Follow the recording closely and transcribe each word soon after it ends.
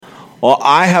Well,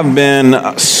 I have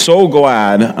been so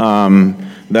glad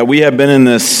that we have been in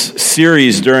this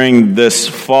series during this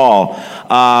fall.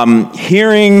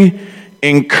 Hearing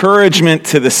encouragement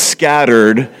to the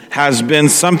scattered has been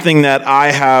something that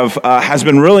has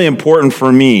been really important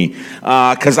for me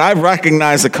because I've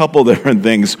recognized a couple different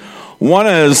things. One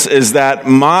is that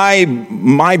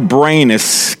my brain is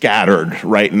scattered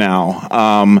right now.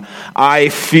 I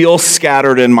feel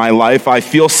scattered in my life. I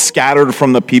feel scattered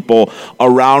from the people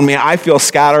around me. I feel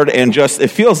scattered and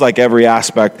it feels like every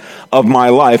aspect of my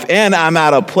life. And I'm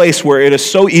at a place where it is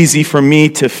so easy for me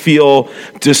to feel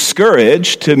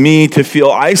discouraged, to me to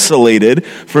feel isolated,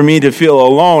 for me to feel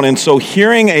alone. And so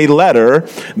hearing a letter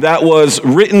that was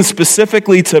written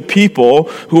specifically to people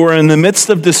who are in the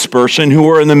midst of dispersion, who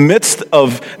are in the midst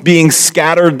of being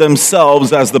scattered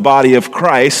themselves as the body of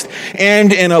Christ,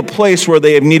 and in a place where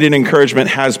they have needed encouragement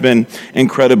has been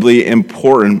incredibly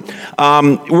important.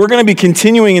 We're going to be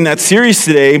continuing in that series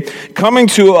today, coming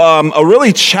to a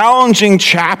really challenging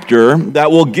chapter that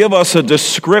will give us a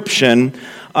description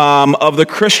of the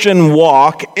Christian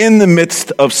walk in the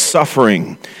midst of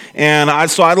suffering.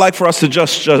 And so I'd like for us to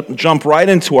just jump right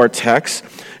into our text.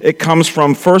 It comes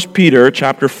from 1 Peter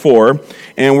chapter 4,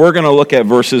 and we're going to look at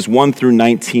verses 1 through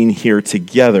 19 here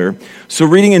together. So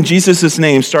reading in Jesus'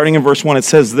 name, starting in verse 1, it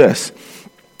says this: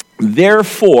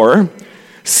 "Therefore,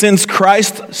 since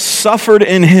Christ suffered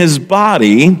in his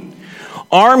body,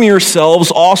 arm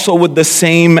yourselves also with the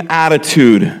same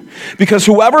attitude, because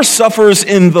whoever suffers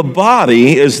in the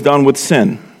body is done with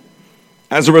sin.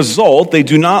 As a result, they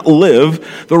do not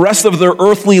live the rest of their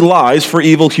earthly lives for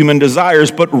evil human desires,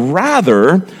 but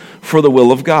rather for the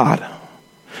will of God.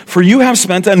 For you have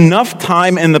spent enough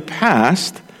time in the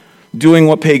past doing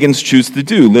what pagans choose to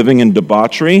do, living in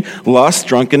debauchery, lust,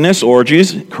 drunkenness,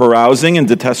 orgies, carousing, and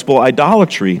detestable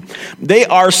idolatry. They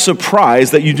are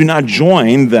surprised that you do not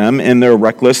join them in their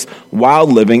reckless,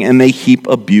 wild living, and they heap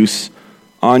abuse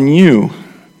on you.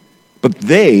 But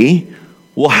they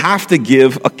will have to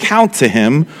give account to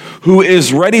him who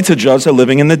is ready to judge the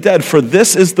living and the dead. For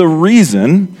this is the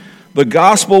reason the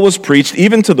gospel was preached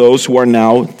even to those who are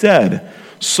now dead,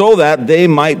 so that they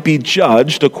might be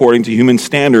judged according to human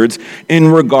standards in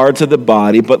regard to the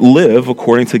body, but live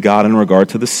according to God in regard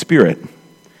to the spirit.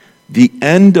 The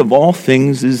end of all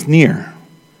things is near.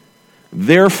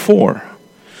 Therefore,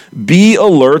 be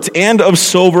alert and of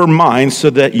sober mind so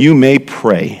that you may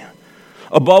pray.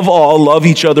 Above all, love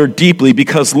each other deeply,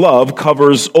 because love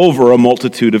covers over a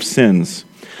multitude of sins.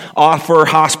 Offer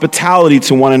hospitality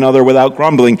to one another without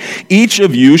grumbling. Each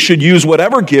of you should use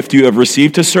whatever gift you have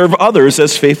received to serve others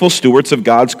as faithful stewards of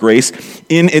God's grace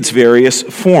in its various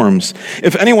forms.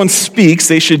 If anyone speaks,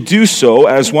 they should do so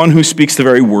as one who speaks the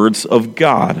very words of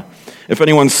God. If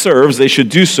anyone serves, they should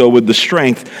do so with the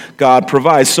strength God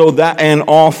provides, so that in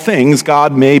all things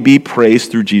God may be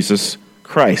praised through Jesus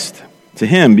Christ. To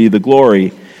him be the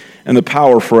glory and the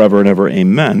power forever and ever.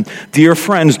 Amen. Dear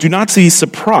friends, do not be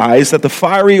surprised at the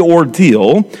fiery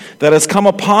ordeal that has come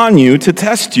upon you to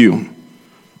test you,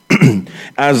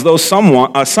 as though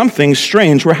something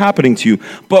strange were happening to you.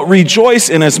 But rejoice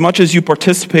inasmuch as you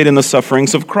participate in the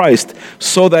sufferings of Christ,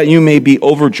 so that you may be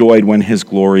overjoyed when his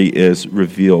glory is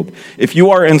revealed. If you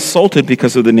are insulted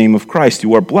because of the name of Christ,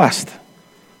 you are blessed,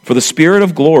 for the Spirit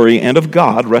of glory and of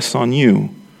God rests on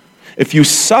you. If you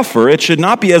suffer, it should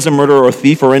not be as a murderer or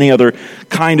thief or any other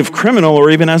kind of criminal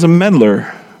or even as a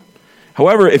meddler.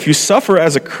 However, if you suffer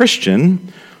as a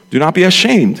Christian, do not be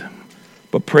ashamed,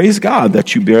 but praise God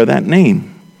that you bear that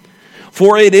name.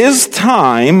 For it is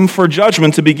time for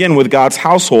judgment to begin with God's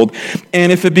household, and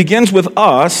if it begins with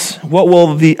us, what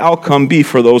will the outcome be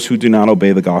for those who do not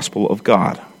obey the gospel of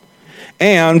God?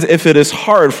 And if it is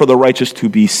hard for the righteous to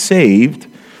be saved,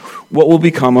 what will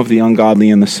become of the ungodly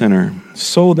and the sinner?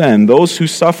 So then, those who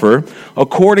suffer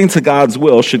according to God's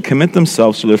will should commit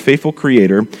themselves to their faithful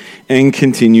Creator and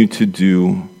continue to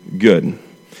do good."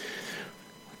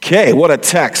 Okay, what a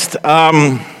text.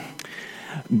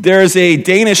 There's a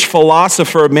Danish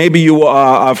philosopher, maybe you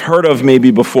have heard of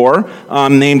maybe before,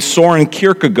 named Søren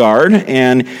Kierkegaard,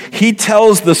 and he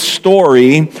tells the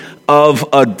story of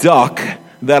a duck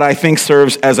that I think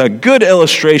serves as a good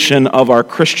illustration of our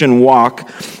Christian walk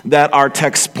that our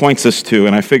text points us to.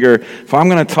 And I figure if I'm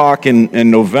going to talk in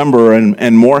November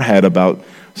and Moorhead about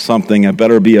something, it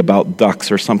better be about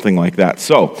ducks or something like that.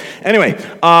 So anyway,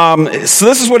 so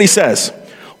this is what he says.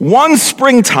 One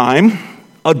springtime,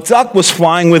 a duck was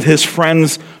flying with his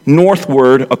friends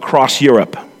northward across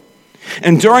Europe.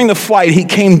 And during the flight, he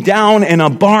came down in a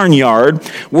barnyard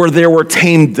where there were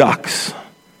tame ducks.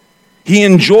 He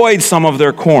enjoyed some of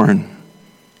their corn.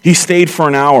 He stayed for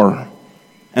an hour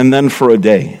and then for a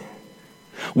day.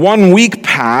 1 week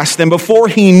passed, and before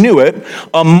he knew it,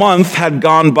 a month had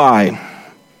gone by.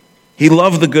 He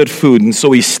loved the good food, and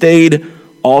so he stayed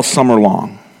all summer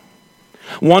long.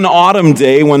 One autumn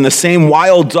day, when the same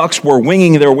wild ducks were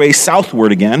winging their way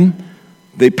southward again,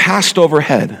 they passed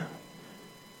overhead,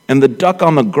 and the duck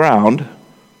on the ground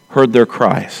heard their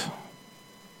cries.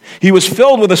 He was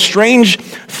filled with a strange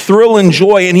thrill and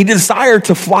joy, and he desired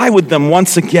to fly with them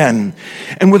once again.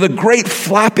 And with a great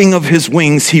flapping of his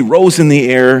wings, he rose in the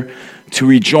air to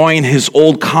rejoin his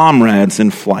old comrades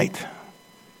in flight.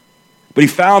 But he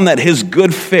found that his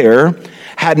good fare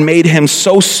had made him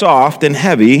so soft and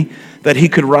heavy that he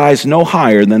could rise no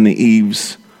higher than the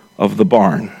eaves of the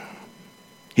barn.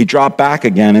 He dropped back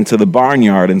again into the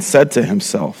barnyard and said to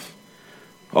himself,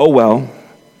 "Oh well,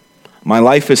 my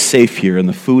life is safe here and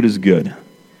the food is good."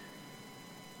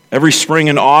 Every spring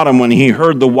and autumn when he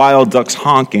heard the wild ducks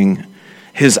honking,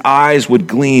 his eyes would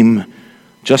gleam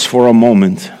just for a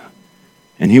moment,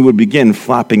 and he would begin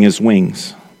flapping his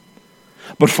wings.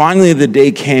 But finally the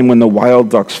day came when the wild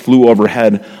ducks flew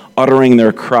overhead, uttering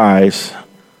their cries,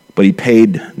 but he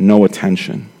paid no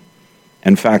attention.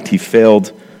 In fact, he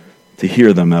failed to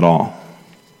hear them at all.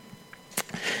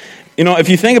 You know, if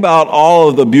you think about all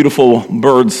of the beautiful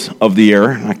birds of the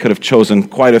air, I could have chosen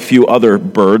quite a few other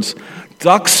birds,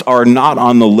 ducks are not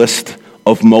on the list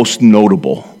of most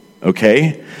notable,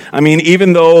 okay? I mean,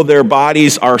 even though their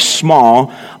bodies are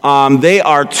small, they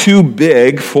are too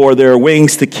big for their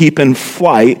wings to keep in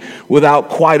flight without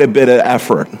quite a bit of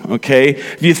effort, okay?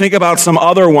 If you think about some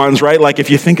other ones, right, like if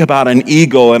you think about an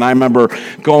eagle, and I remember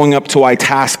going up to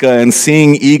Itasca and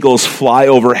seeing eagles fly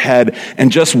overhead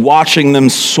and just watching them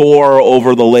soar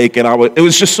over the lake, and it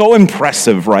was just so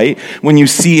impressive, right, when you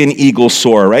see an eagle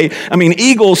soar, right? I mean,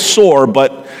 eagles soar,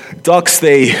 but ducks,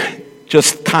 they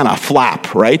just kind of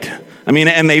flap, right? I mean,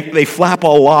 and they flap a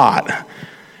lot.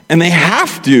 And they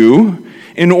have to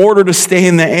in order to stay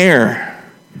in the air.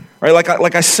 Right?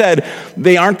 Like I said,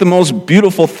 they aren't the most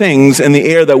beautiful things in the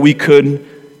air that we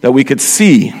could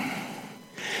see.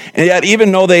 And yet,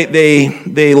 even though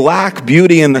they lack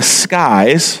beauty in the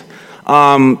skies,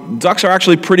 ducks are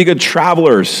actually pretty good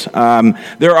travelers.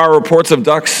 There are reports of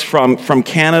ducks from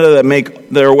Canada that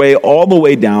make their way all the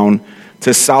way down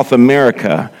to South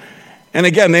America. And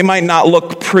again, they might not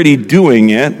look pretty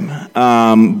doing it,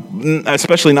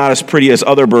 especially not as pretty as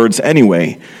other birds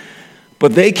anyway,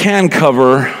 but they can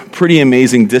cover pretty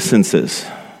amazing distances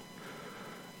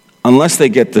unless they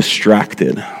get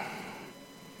distracted.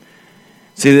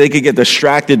 See, they could get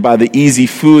distracted by the easy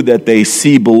food that they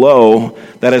see below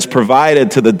that is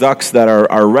provided to the ducks that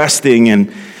are resting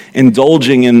and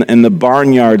indulging in the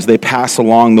barnyards they pass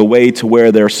along the way to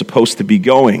where they're supposed to be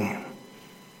going.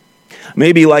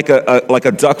 Maybe like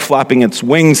a duck flapping its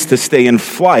wings to stay in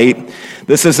flight,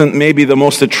 this isn't maybe the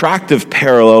most attractive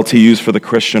parallel to use for the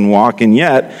Christian walk, and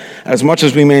yet, as much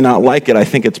as we may not like it, I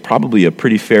think it's probably a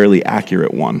pretty fairly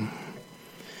accurate one.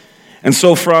 And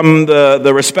so from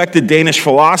the respected Danish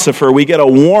philosopher, we get a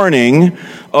warning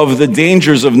of the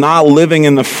dangers of not living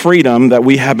in the freedom that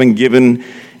we have been given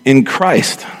in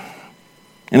Christ.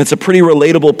 And it's a pretty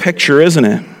relatable picture, isn't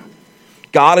it?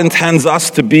 God intends us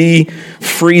to be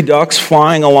free ducks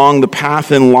flying along the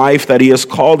path in life that he has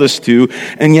called us to,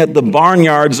 and yet the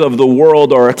barnyards of the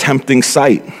world are a tempting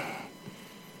sight.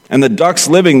 And the ducks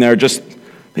living there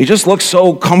they just look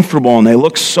so comfortable and they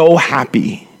look so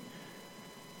happy.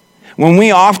 When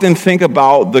we often think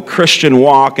about the Christian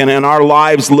walk and in our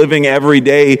lives living every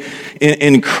day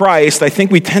in Christ, I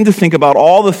think we tend to think about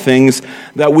all the things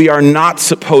that we are not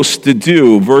supposed to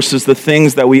do versus the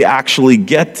things that we actually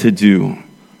get to do.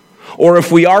 Or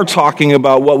if we are talking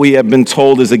about what we have been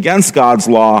told is against God's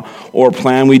law or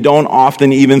plan, we don't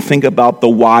often even think about the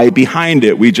why behind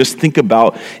it. We just think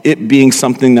about it being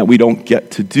something that we don't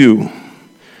get to do.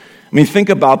 I mean, think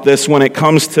about this when it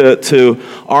comes to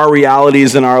our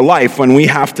realities in our life, when we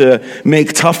have to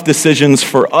make tough decisions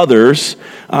for others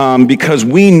because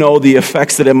we know the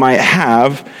effects that it might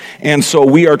have, and so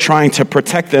we are trying to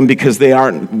protect them because they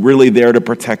aren't really there to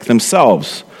protect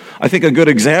themselves. I think a good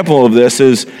example of this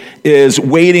is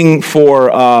waiting for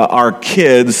our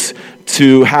kids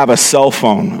to have a cell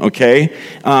phone, okay?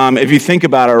 If you think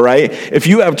about it, right? If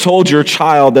you have told your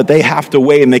child that they have to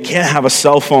wait and they can't have a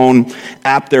cell phone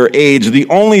at their age, the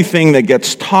only thing that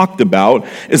gets talked about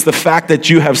is the fact that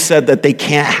you have said that they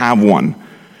can't have one.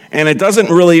 And it doesn't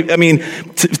really,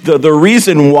 the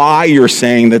reason why you're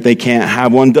saying that they can't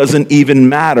have one doesn't even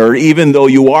matter, even though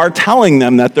you are telling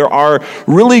them that there are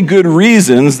really good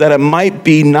reasons that it might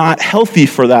be not healthy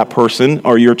for that person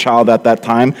or your child at that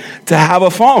time to have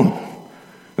a phone.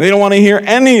 They don't want to hear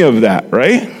any of that,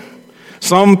 right?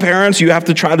 Some parents, you have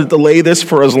to try to delay this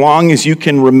for as long as you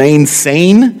can remain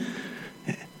sane.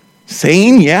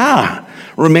 Sane? Yeah.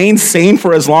 Remain sane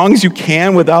for as long as you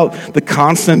can without the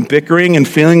constant bickering and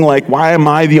feeling like, why am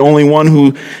I the only one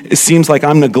who it seems like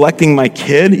I'm neglecting my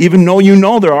kid? Even though you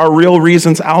know there are real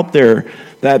reasons out there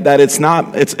that it's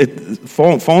not,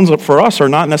 phones for us are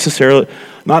not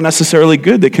necessarily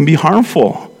good. They can be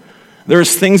harmful.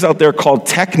 There's things out there called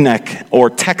tech neck or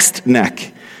text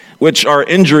neck, which are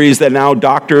injuries that now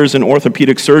doctors and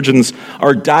orthopedic surgeons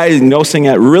are diagnosing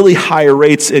at really high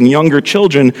rates in younger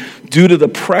children due to the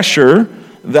pressure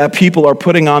that people are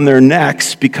putting on their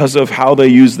necks because of how they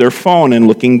use their phone and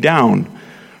looking down,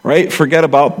 right? Forget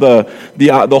about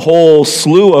the whole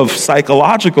slew of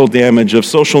psychological damage of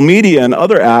social media and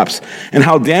other apps and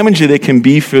how damaging they can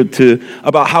be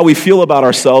about how we feel about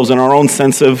ourselves and our own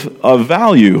sense of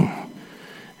value.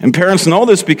 And parents know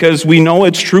this because we know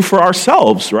it's true for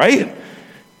ourselves, right?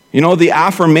 You know, the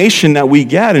affirmation that we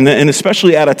get, and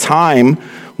especially at a time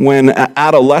when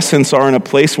adolescents are in a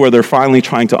place where they're finally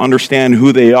trying to understand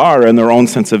who they are and their own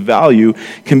sense of value,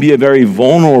 can be a very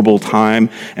vulnerable time,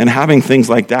 and having things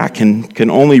like that can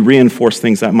only reinforce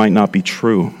things that might not be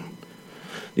true.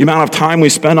 The amount of time we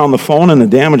spend on the phone and the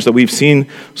damage that we've seen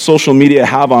social media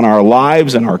have on our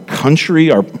lives and our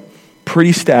country are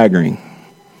pretty staggering.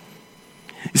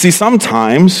 You see,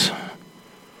 sometimes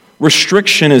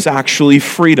restriction is actually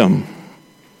freedom.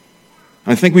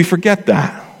 I think we forget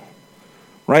that,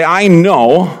 right? I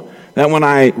know that when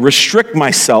I restrict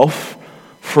myself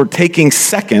for taking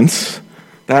seconds,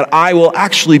 that I will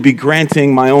actually be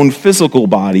granting my own physical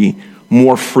body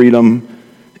more freedom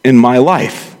in my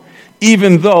life.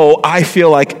 Even though I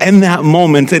feel like in that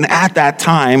moment and at that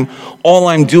time, all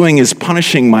I'm doing is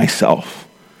punishing myself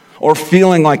or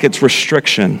feeling like it's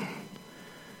restriction.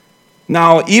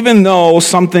 Now, even though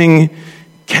something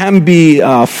can be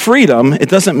freedom, it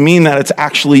doesn't mean that it's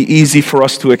actually easy for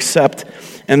us to accept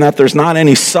and that there's not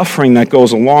any suffering that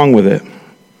goes along with it.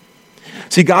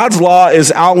 See, God's law is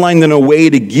outlined in a way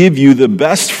to give you the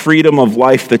best freedom of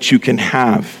life that you can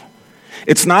have.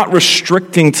 It's not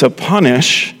restricting to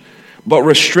punish, but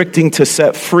restricting to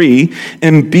set free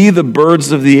and be the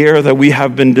birds of the air that we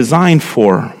have been designed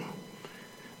for.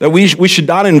 That we should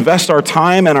not invest our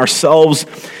time and ourselves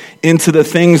into the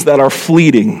things that are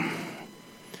fleeting.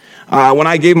 When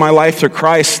I gave my life to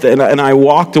Christ and I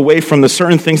walked away from the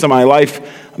certain things in my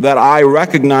life that I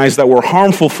recognized that were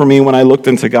harmful for me when I looked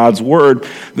into God's Word,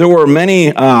 there were many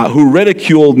who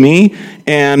ridiculed me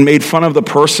and made fun of the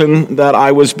person that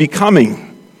I was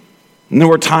becoming. And there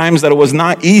were times that it was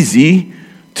not easy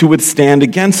to withstand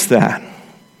against that.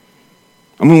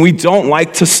 I mean, we don't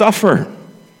like to suffer.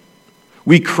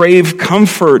 We crave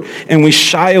comfort and we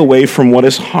shy away from what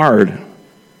is hard.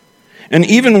 And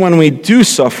even when we do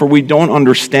suffer, we don't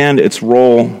understand its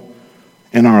role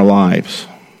in our lives.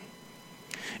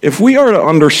 If we are to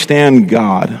understand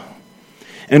God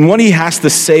and what He has to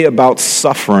say about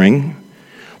suffering,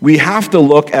 we have to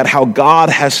look at how God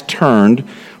has turned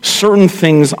certain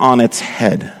things on its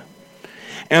head.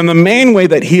 And the main way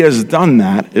that He has done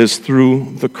that is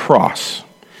through the cross.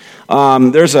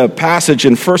 There's a passage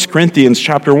in 1 Corinthians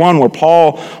chapter 1 where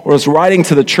Paul was writing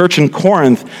to the church in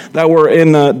Corinth that were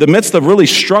in the midst of really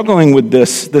struggling with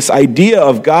this idea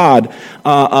of God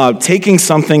taking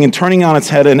something and turning on its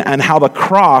head, and how the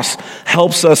cross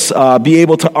helps us be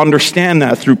able to understand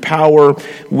that through power,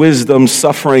 wisdom,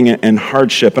 suffering, and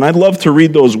hardship. And I'd love to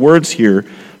read those words here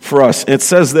for us. It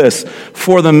says this: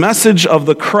 "For the message of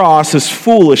the cross is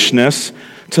foolishness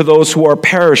to those who are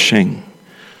perishing.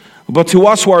 But to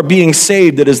us who are being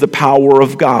saved, it is the power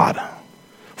of God.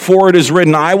 For it is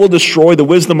written, I will destroy the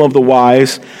wisdom of the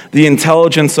wise, the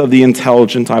intelligence of the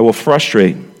intelligent I will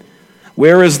frustrate.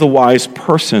 Where is the wise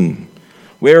person?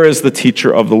 Where is the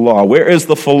teacher of the law? Where is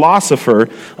the philosopher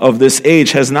of this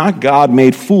age? Has not God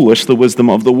made foolish the wisdom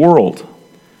of the world?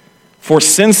 For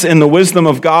since in the wisdom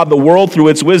of God, the world through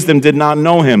its wisdom did not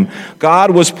know Him,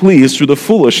 God was pleased through the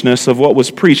foolishness of what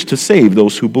was preached to save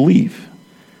those who believe.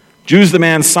 Jews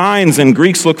demand signs and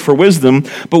Greeks look for wisdom,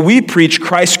 but we preach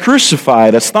Christ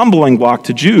crucified, a stumbling block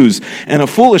to Jews and a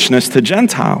foolishness to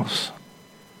Gentiles.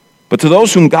 But to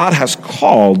those whom God has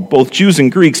called, both Jews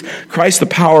and Greeks, Christ the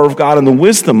power of God and the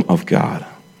wisdom of God.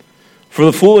 For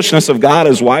the foolishness of God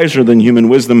is wiser than human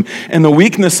wisdom, and the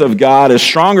weakness of God is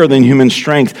stronger than human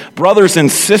strength. Brothers and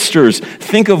sisters,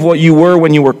 think of what you were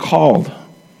when you were called.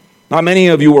 Not many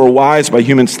of you were wise by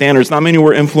human standards. Not many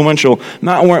were influential.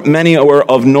 Not many were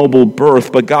of noble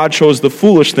birth. But God chose the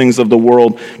foolish things of the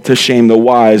world to shame the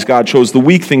wise. God chose the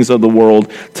weak things of the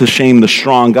world to shame the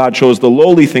strong. God chose the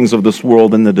lowly things of this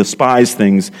world and the despised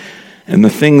things and the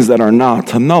things that are not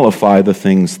to nullify the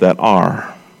things that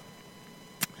are.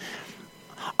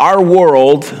 Our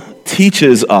world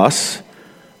teaches us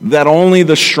that only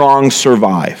the strong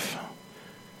survive.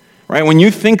 Right? When you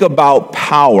think about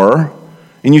power,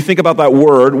 and you think about that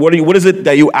word, what is it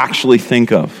that you actually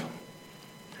think of?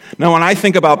 Now, when I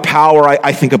think about power,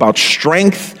 I think about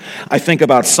strength. I think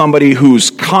about somebody who's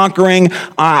conquering.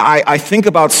 I think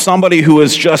about somebody who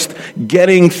is just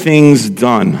getting things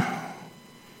done.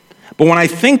 But when I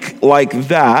think like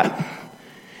that,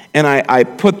 and I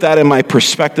put that in my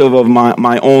perspective of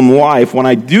my own life, when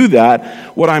I do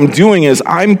that, what I'm doing is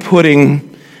I'm putting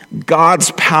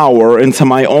God's power into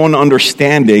my own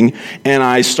understanding, and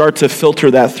I start to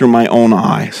filter that through my own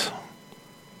eyes.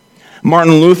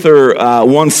 Martin Luther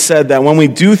once said that when we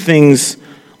do things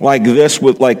like this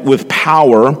with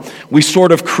power, we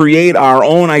sort of create our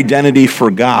own identity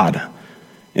for God.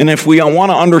 And if we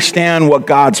want to understand what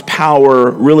God's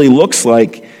power really looks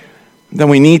like, then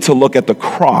we need to look at the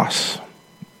cross.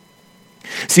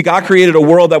 See, God created a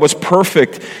world that was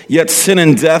perfect, yet sin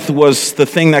and death was the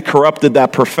thing that corrupted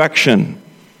that perfection.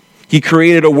 He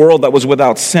created a world that was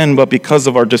without sin, but because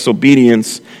of our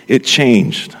disobedience, it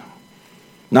changed.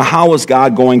 Now, how is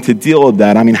God going to deal with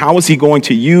that? I mean, how is he going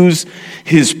to use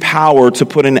his power to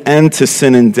put an end to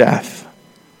sin and death?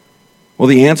 Well,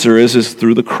 the answer is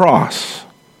through the cross,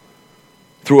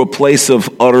 through a place of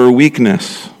utter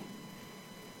weakness.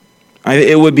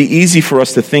 It would be easy for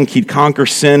us to think he'd conquer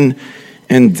sin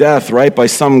and death, right, by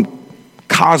some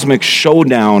cosmic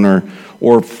showdown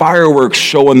or fireworks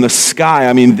show in the sky.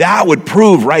 I mean, that would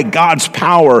prove, right, God's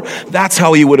power. That's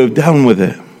how he would have done with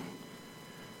it.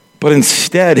 But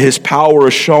instead, his power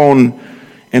is shown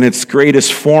in its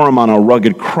greatest form on a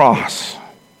rugged cross.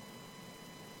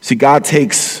 See, God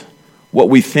takes what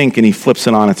we think and he flips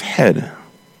it on its head.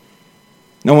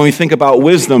 Now, when we think about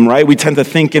wisdom, right, we tend to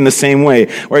think in the same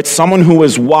way, right? Someone who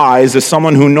is wise is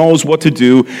someone who knows what to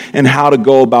do and how to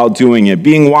go about doing it.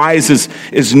 Being wise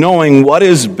is knowing what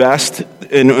is best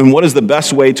and what is the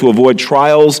best way to avoid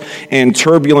trials and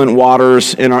turbulent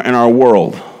waters in our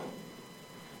world.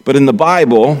 But in the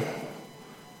Bible,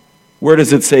 where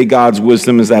does it say God's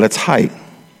wisdom is at its height?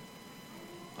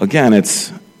 Again,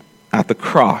 it's at the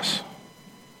cross,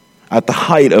 at the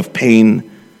height of pain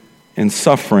and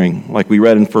suffering, like we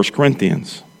read in 1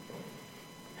 Corinthians.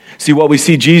 See, what we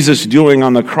see Jesus doing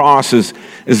on the cross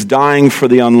is dying for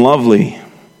the unlovely,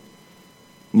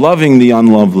 loving the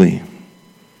unlovely,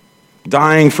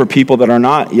 dying for people that are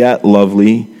not yet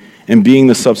lovely, and being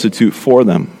the substitute for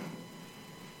them.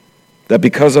 That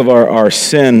because of our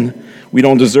sin, we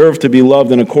don't deserve to be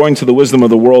loved, and according to the wisdom of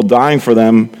the world, dying for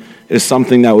them is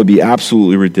something that would be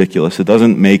absolutely ridiculous. It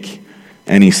doesn't make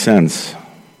any sense.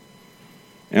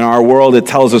 In our world, it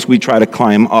tells us we try to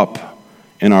climb up.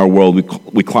 In our world,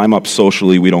 we climb up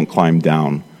socially, we don't climb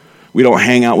down. We don't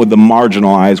hang out with the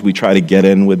marginalized, we try to get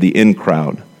in with the in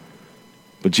crowd.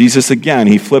 But Jesus, again,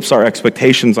 he flips our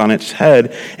expectations on its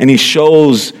head, and he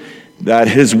shows that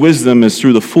his wisdom is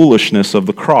through the foolishness of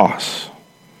the cross.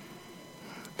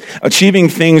 Achieving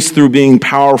things through being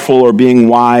powerful or being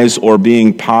wise or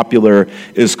being popular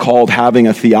is called having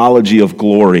a theology of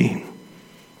glory.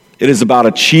 It is about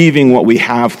achieving what we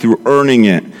have through earning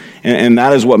it, and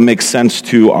that is what makes sense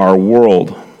to our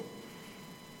world.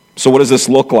 So what does this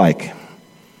look like?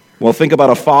 Well, think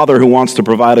about a father who wants to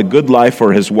provide a good life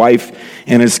for his wife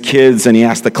and his kids, and he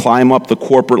has to climb up the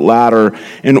corporate ladder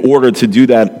in order to do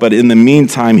that, but in the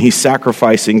meantime, he's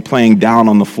sacrificing playing down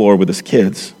on the floor with his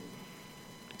kids.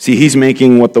 See, he's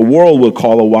making what the world would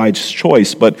call a wise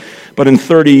choice, but in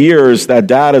 30 years, that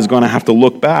dad is going to have to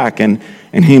look back, and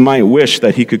he might wish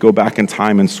that he could go back in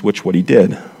time and switch what he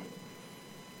did.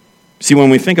 See, when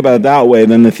we think about it that way,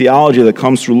 then the theology that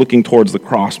comes through looking towards the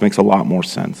cross makes a lot more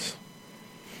sense.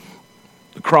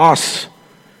 The cross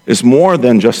is more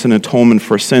than just an atonement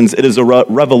for sins. It is a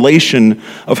revelation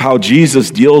of how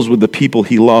Jesus deals with the people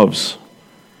he loves.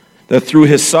 That through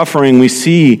his suffering, we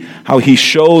see how he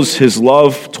shows his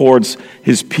love towards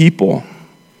his people.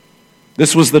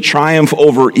 This was the triumph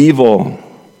over evil.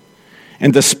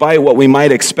 And despite what we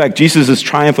might expect, Jesus'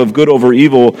 triumph of good over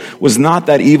evil was not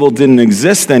that evil didn't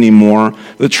exist anymore.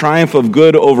 The triumph of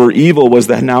good over evil was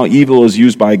that now evil is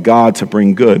used by God to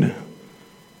bring good.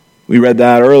 We read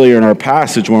that earlier in our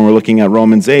passage when we're looking at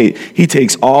Romans 8. He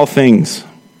takes all things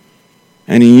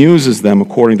and he uses them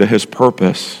according to his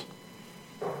purpose.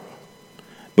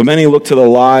 But many look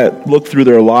through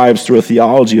their lives through a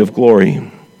theology of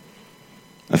glory.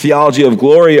 A theology of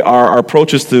glory are our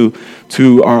approaches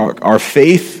to our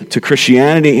faith, to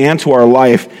Christianity, and to our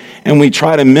life, and we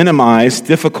try to minimize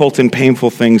difficult and painful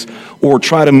things or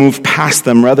try to move past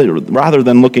them rather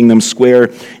than looking them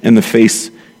square in the face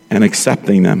and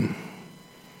accepting them.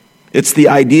 It's the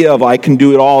idea of I can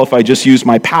do it all if I just use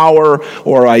my power,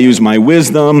 or I use my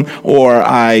wisdom, or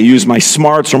I use my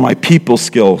smarts or my people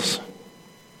skills.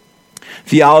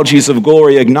 Theologies of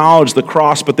glory acknowledge the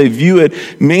cross, but they view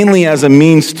it mainly as a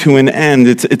means to an end.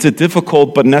 It's a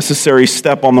difficult but necessary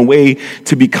step on the way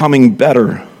to becoming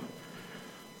better.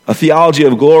 A theology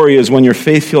of glory is when your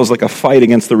faith feels like a fight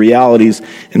against the realities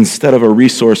instead of a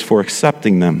resource for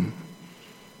accepting them.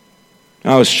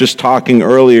 I was just talking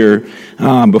earlier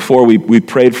before we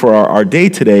prayed for our day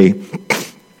today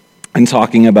and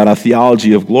talking about a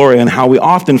theology of glory and how we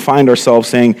often find ourselves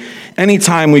saying,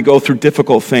 anytime we go through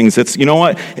difficult things, it's, you know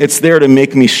what, it's there to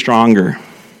make me stronger.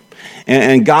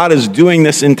 And God is doing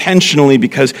this intentionally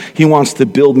because he wants to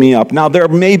build me up. Now, there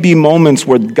may be moments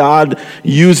where God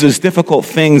uses difficult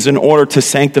things in order to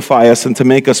sanctify us and to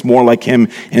make us more like him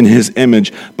in his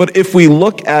image. But if we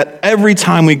look at every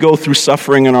time we go through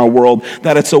suffering in our world,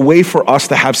 that it's a way for us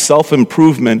to have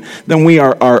self-improvement, then we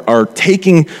are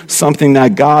taking something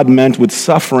that God meant with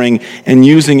suffering and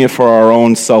using it for our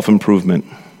own self-improvement.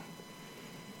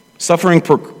 Suffering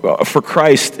for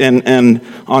Christ and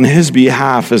on his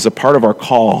behalf is a part of our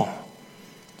call.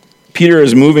 Peter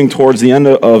is moving towards the end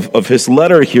of his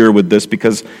letter here with this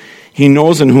because he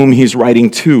knows in whom he's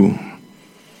writing to.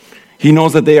 He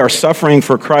knows that they are suffering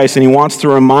for Christ, and he wants to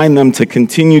remind them to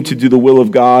continue to do the will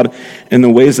of God in the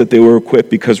ways that they were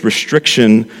equipped, because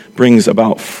restriction brings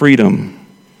about freedom.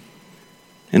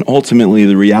 And ultimately,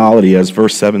 the reality, as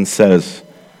verse 7 says,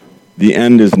 the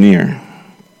end is near.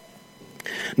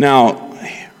 Now,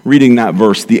 reading that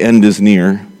verse, the end is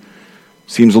near,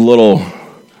 seems a little,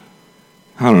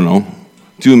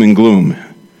 doom and gloom.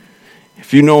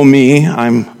 If you know me,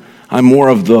 I'm more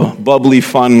of the bubbly,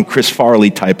 fun Chris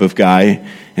Farley type of guy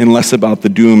and less about the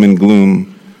doom and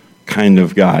gloom kind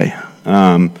of guy.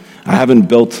 I haven't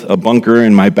built a bunker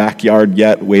in my backyard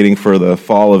yet, waiting for the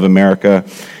fall of America.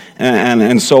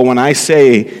 And so when I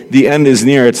say the end is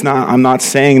near, I'm not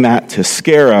saying that to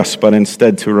scare us, but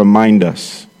instead to remind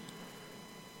us.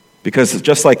 Because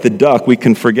just like the duck, we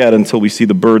can forget until we see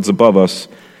the birds above us,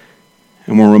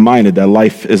 and we're reminded that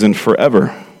life isn't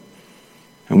forever.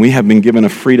 And we have been given a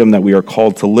freedom that we are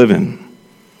called to live in.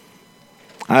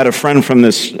 I had a friend from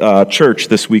this church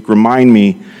this week remind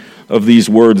me of these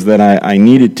words that I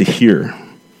needed to hear.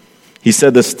 He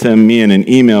said this to me in an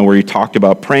email where he talked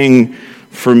about praying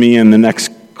for me in the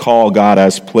next call God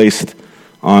has placed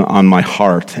on my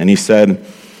heart. And he said,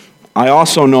 I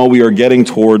also know we are getting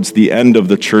towards the end of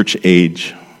the church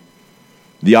age.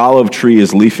 The olive tree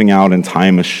is leafing out and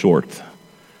time is short.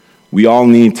 We all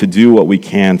need to do what we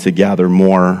can to gather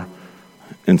more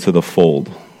into the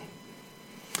fold.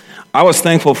 I was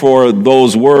thankful for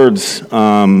those words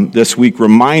this week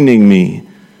reminding me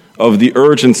of the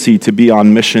urgency to be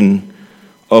on mission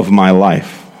of my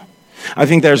life. I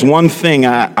think there's one thing,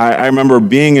 I remember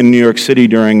being in New York City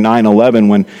during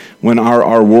 9/11 when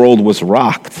our world was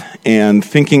rocked, and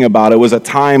thinking about it was a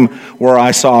time where I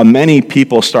saw many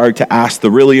people start to ask the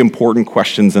really important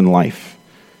questions in life.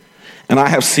 And I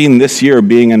have seen this year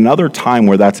being another time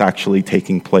where that's actually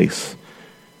taking place.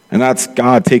 And that's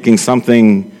God taking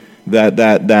something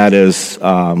that is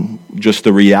just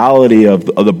the reality of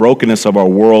the brokenness of our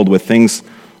world with things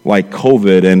like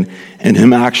COVID, and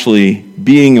him actually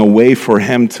being a way for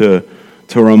him to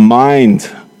remind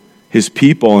his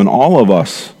people and all of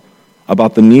us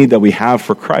about the need that we have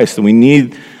for Christ. And we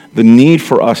need the need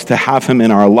for us to have him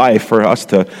in our life, for us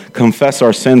to confess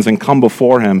our sins and come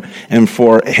before him, and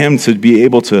for him to be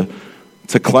able to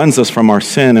cleanse us from our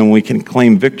sin, and we can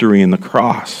claim victory in the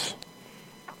cross.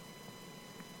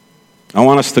 I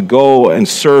want us to go and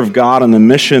serve God on the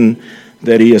mission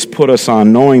that he has put us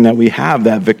on, knowing that we have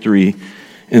that victory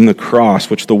in the cross,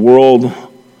 which the world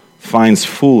finds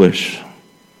foolish.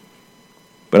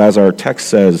 But as our text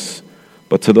says,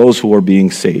 but to those who are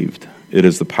being saved, it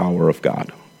is the power of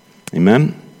God.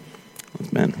 Amen?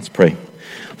 Amen. Let's pray.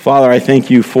 Father, I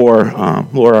thank you for,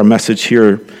 Lord, our message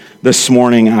here this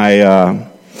morning.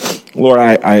 Lord,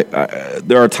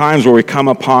 there are times where we come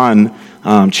upon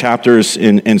chapters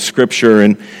in Scripture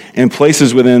and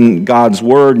places within God's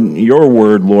Word, your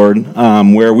Word, Lord,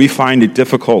 where we find it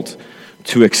difficult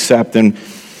to accept. And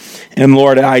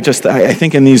Lord, I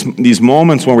think in these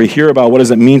moments when we hear about what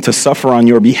does it mean to suffer on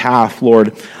your behalf,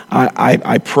 Lord,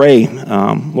 I pray,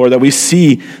 Lord, that we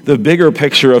see the bigger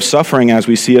picture of suffering as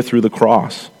we see it through the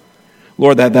cross.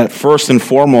 Lord, that first and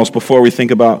foremost, before we think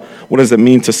about what does it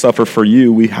mean to suffer for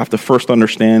you, we have to first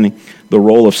understand the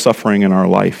role of suffering in our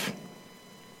life.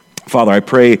 Father, I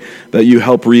pray that you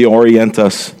help reorient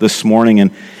us this morning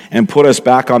and put us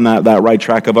back on that right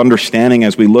track of understanding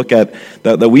as we look at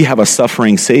that we have a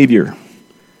suffering Savior.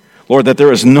 Lord, that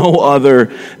there is no other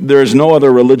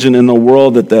religion in the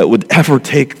world that would ever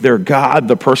take their God,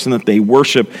 the person that they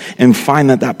worship, and find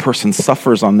that person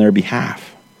suffers on their behalf.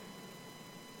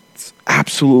 It's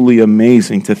absolutely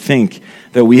amazing to think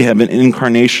that we have an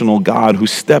incarnational God who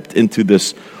stepped into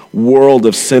this world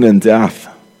of sin and death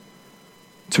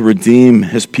to redeem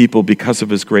his people because of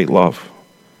his great love.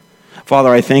 Father,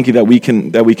 I thank you that we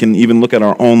can even look at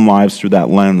our own lives through that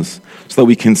lens, so that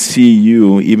we can see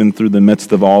you even through the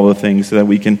midst of all the things, so that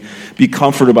we can be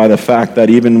comforted by the fact that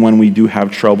even when we do have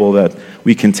trouble, that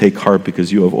we can take heart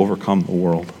because you have overcome the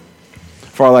world.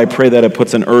 Father, I pray that it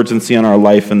puts an urgency in our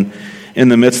life and in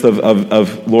the midst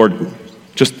of Lord,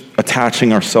 just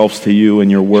attaching ourselves to you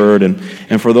and your word.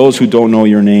 And for those who don't know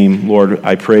your name, Lord,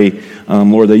 I pray,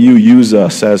 Lord, that you use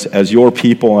us as your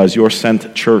people, as your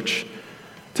sent church,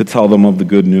 to tell them of the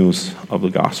good news of the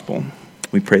gospel.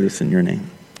 We pray this in your name.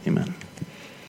 Amen.